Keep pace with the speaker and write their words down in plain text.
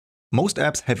Most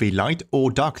apps have a light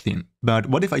or dark theme, but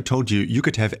what if I told you you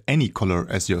could have any color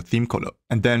as your theme color,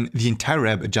 and then the entire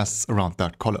app adjusts around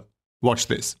that color? Watch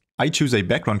this. I choose a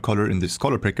background color in this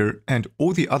color picker, and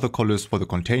all the other colors for the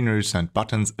containers and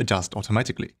buttons adjust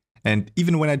automatically. And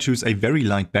even when I choose a very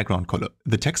light background color,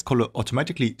 the text color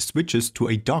automatically switches to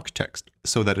a dark text,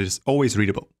 so that it is always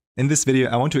readable. In this video,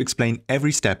 I want to explain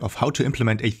every step of how to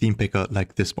implement a theme picker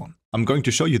like this one. I'm going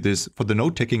to show you this for the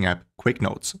note-taking app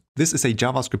QuickNotes. This is a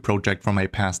JavaScript project from a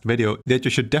past video that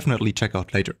you should definitely check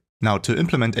out later. Now, to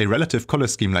implement a relative color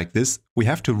scheme like this, we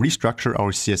have to restructure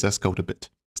our CSS code a bit.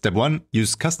 Step 1.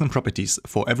 Use custom properties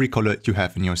for every color you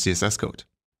have in your CSS code.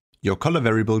 Your color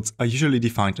variables are usually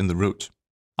defined in the root.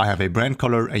 I have a brand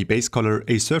color, a base color,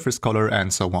 a surface color,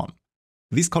 and so on.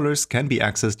 These colors can be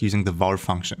accessed using the var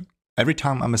function. Every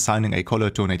time I'm assigning a color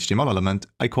to an HTML element,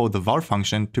 I call the var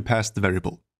function to pass the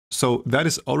variable. So that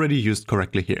is already used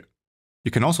correctly here. You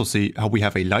can also see how we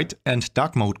have a light and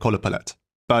dark mode color palette.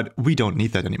 But we don't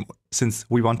need that anymore, since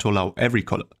we want to allow every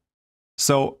color.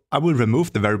 So I will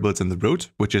remove the variables in the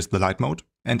root, which is the light mode,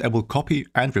 and I will copy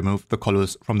and remove the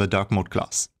colors from the dark mode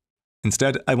class.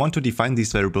 Instead, I want to define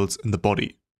these variables in the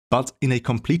body, but in a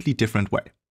completely different way.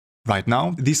 Right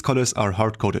now, these colors are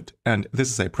hard-coded, and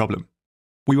this is a problem.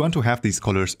 We want to have these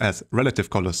colors as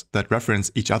relative colors that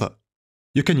reference each other.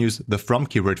 You can use the from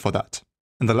keyword for that.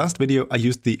 In the last video, I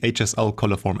used the HSL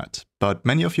color format, but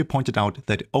many of you pointed out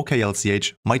that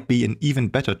oklch might be an even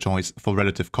better choice for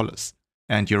relative colors.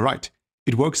 And you're right,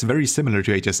 it works very similar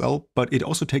to HSL, but it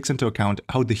also takes into account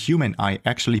how the human eye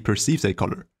actually perceives a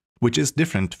color, which is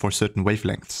different for certain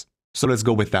wavelengths. So let's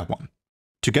go with that one.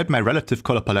 To get my relative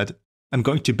color palette, I'm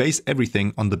going to base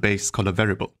everything on the base color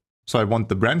variable. So I want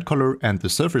the brand color and the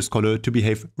surface color to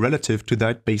behave relative to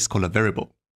that base color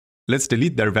variable. Let's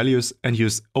delete their values and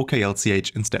use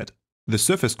oklch instead. The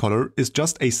surface color is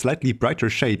just a slightly brighter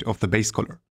shade of the base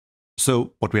color.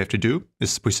 So what we have to do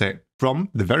is we say, from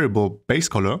the variable base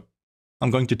color, I'm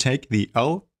going to take the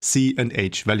L, C, and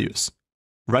H values.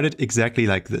 Write it exactly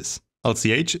like this.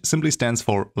 LCH simply stands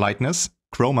for lightness,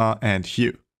 chroma, and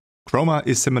hue. Chroma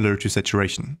is similar to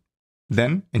saturation.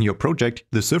 Then, in your project,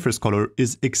 the surface color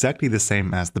is exactly the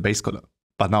same as the base color.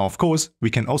 But now, of course, we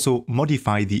can also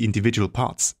modify the individual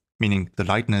parts, meaning the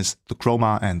lightness, the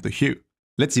chroma, and the hue.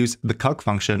 Let's use the calc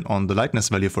function on the lightness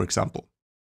value, for example.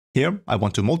 Here, I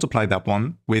want to multiply that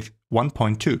one with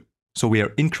 1.2. So we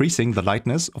are increasing the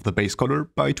lightness of the base color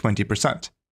by 20%.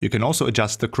 You can also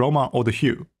adjust the chroma or the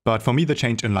hue, but for me the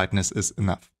change in lightness is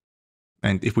enough.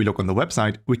 And if we look on the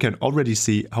website, we can already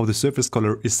see how the surface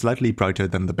color is slightly brighter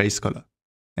than the base color.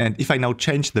 And if I now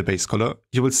change the base color,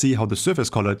 you will see how the surface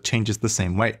color changes the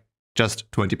same way, just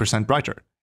 20% brighter.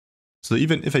 So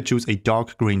even if I choose a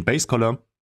dark green base color,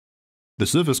 the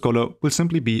surface color will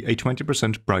simply be a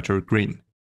 20% brighter green.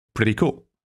 Pretty cool.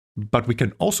 But we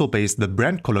can also base the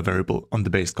brand color variable on the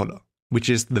base color, which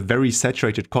is the very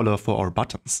saturated color for our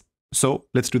buttons. So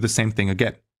let's do the same thing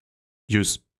again.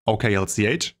 Use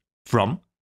oklch. From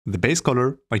the base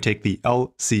color, I take the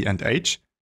L, C, and H,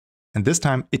 and this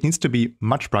time it needs to be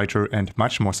much brighter and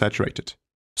much more saturated.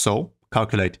 So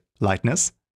calculate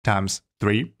lightness times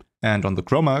 3, and on the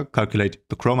chroma, calculate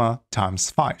the chroma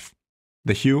times 5.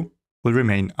 The hue will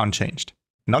remain unchanged.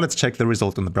 Now let's check the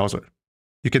result in the browser.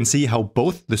 You can see how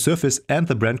both the surface and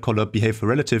the brand color behave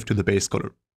relative to the base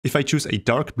color. If I choose a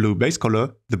dark blue base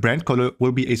color, the brand color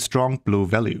will be a strong blue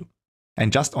value.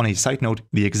 And just on a side note,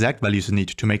 the exact values you need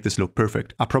to make this look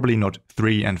perfect are probably not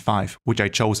 3 and 5, which I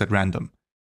chose at random.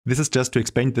 This is just to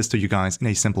explain this to you guys in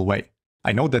a simple way.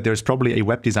 I know that there's probably a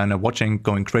web designer watching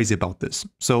going crazy about this,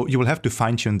 so you will have to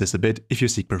fine-tune this a bit if you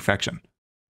seek perfection.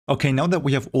 Okay, now that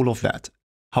we have all of that,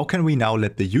 how can we now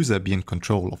let the user be in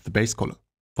control of the base color?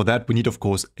 For that, we need, of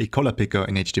course, a color picker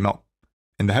in HTML.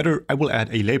 In the header, I will add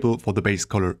a label for the base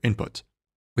color input,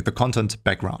 with the content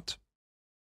background.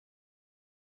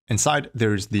 Inside,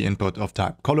 there is the input of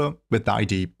type color with the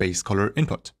ID base color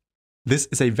input. This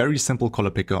is a very simple color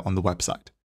picker on the website.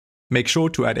 Make sure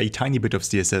to add a tiny bit of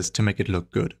CSS to make it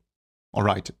look good.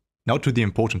 Alright, now to the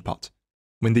important part.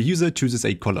 When the user chooses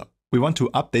a color, we want to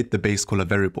update the base color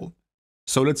variable.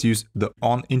 So let's use the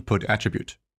onInput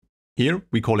attribute. Here,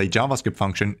 we call a JavaScript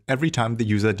function every time the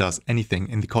user does anything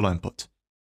in the color input.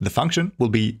 The function will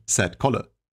be setColor,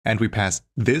 and we pass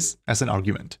this as an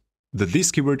argument. The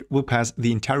this keyword will pass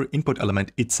the entire input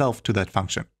element itself to that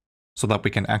function, so that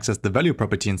we can access the value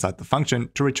property inside the function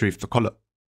to retrieve the color.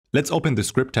 Let's open the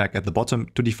script tag at the bottom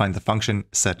to define the function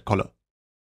setColor.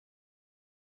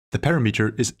 The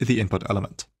parameter is the input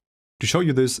element. To show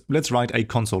you this, let's write a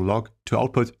console log to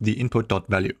output the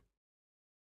input.value.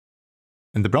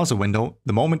 In the browser window,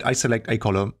 the moment I select a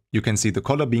color, you can see the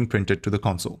color being printed to the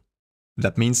console.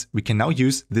 That means we can now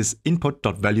use this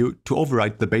input.value to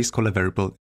override the base color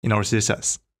variable in our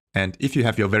CSS. And if you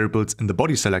have your variables in the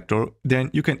body selector, then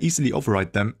you can easily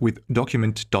override them with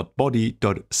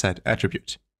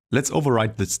document.body.setAttribute. Let's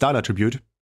override the style attribute.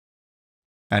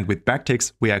 And with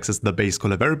backticks, we access the base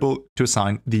color variable to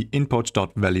assign the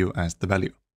input.value as the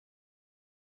value.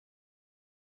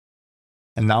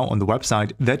 And now on the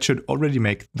website, that should already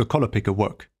make the color picker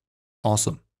work.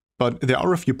 Awesome. But there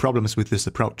are a few problems with this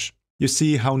approach. You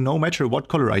see how no matter what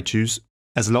color I choose,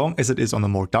 as long as it is on the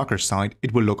more darker side,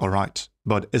 it will look alright.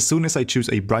 But as soon as I choose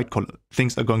a bright color,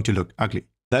 things are going to look ugly.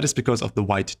 That is because of the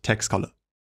white text color.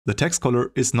 The text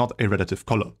color is not a relative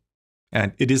color.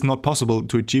 And it is not possible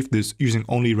to achieve this using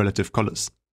only relative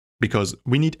colors. Because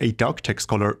we need a dark text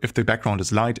color if the background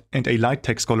is light and a light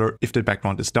text color if the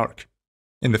background is dark.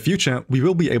 In the future, we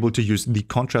will be able to use the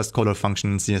contrast color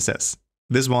function in CSS.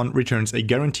 This one returns a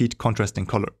guaranteed contrasting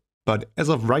color. But as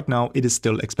of right now, it is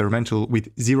still experimental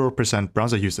with 0%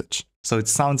 browser usage. So it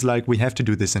sounds like we have to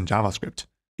do this in JavaScript.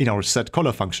 In our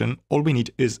setColor function, all we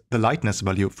need is the lightness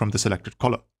value from the selected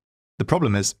color. The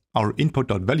problem is, our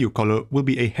input.value color will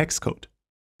be a hex code.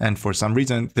 And for some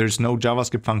reason, there's no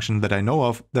JavaScript function that I know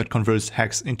of that converts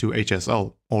hex into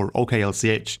HSL or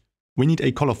oklch. We need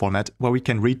a color format where we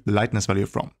can read the lightness value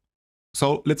from.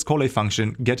 So let's call a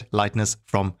function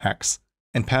getLightnessFromHex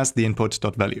and pass the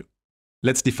input.value.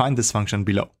 Let's define this function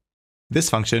below. This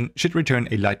function should return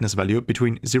a lightness value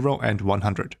between 0 and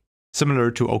 100,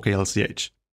 similar to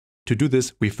oklch. To do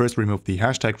this, we first remove the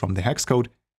hashtag from the hex code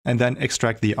and then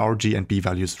extract the RG and B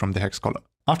values from the hex color.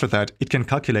 After that, it can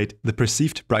calculate the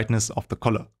perceived brightness of the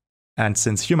color. And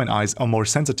since human eyes are more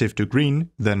sensitive to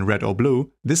green than red or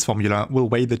blue, this formula will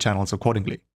weigh the channels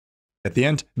accordingly. At the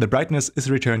end, the brightness is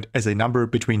returned as a number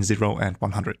between 0 and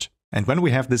 100. And when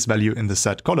we have this value in the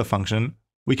setColor function,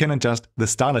 we can adjust the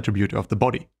style attribute of the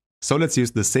body. So let's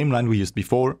use the same line we used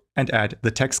before and add the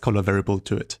text color variable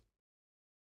to it.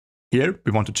 Here,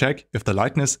 we want to check if the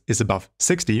lightness is above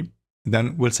 60,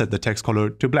 then we'll set the text color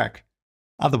to black.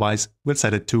 Otherwise, we'll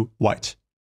set it to white.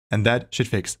 And that should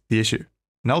fix the issue.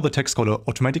 Now the text color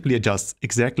automatically adjusts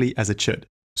exactly as it should.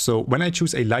 So when I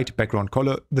choose a light background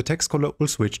color, the text color will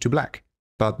switch to black.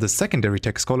 But the secondary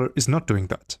text color is not doing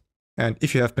that. And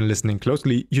if you have been listening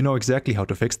closely, you know exactly how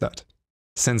to fix that.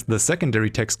 Since the secondary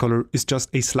text color is just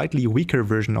a slightly weaker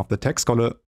version of the text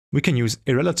color, we can use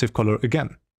a relative color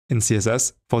again. In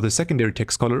CSS, for the secondary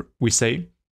text color, we say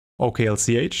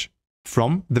oklch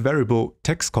from the variable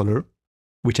text color,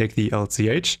 we take the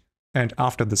LCH, and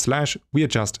after the slash, we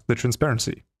adjust the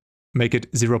transparency. Make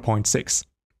it 0.6.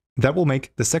 That will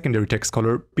make the secondary text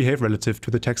color behave relative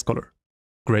to the text color.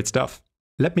 Great stuff.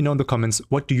 Let me know in the comments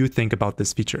what do you think about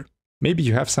this feature. Maybe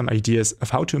you have some ideas of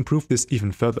how to improve this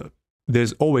even further.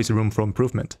 There's always room for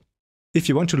improvement. If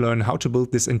you want to learn how to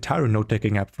build this entire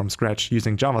note-taking app from scratch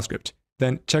using JavaScript,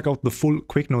 then check out the full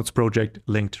Quick Notes project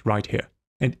linked right here.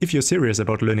 And if you're serious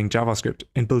about learning JavaScript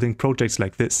and building projects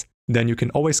like this, then you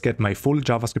can always get my full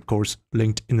JavaScript course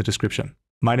linked in the description.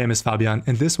 My name is Fabian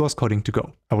and this was Coding to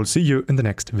Go. I will see you in the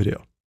next video.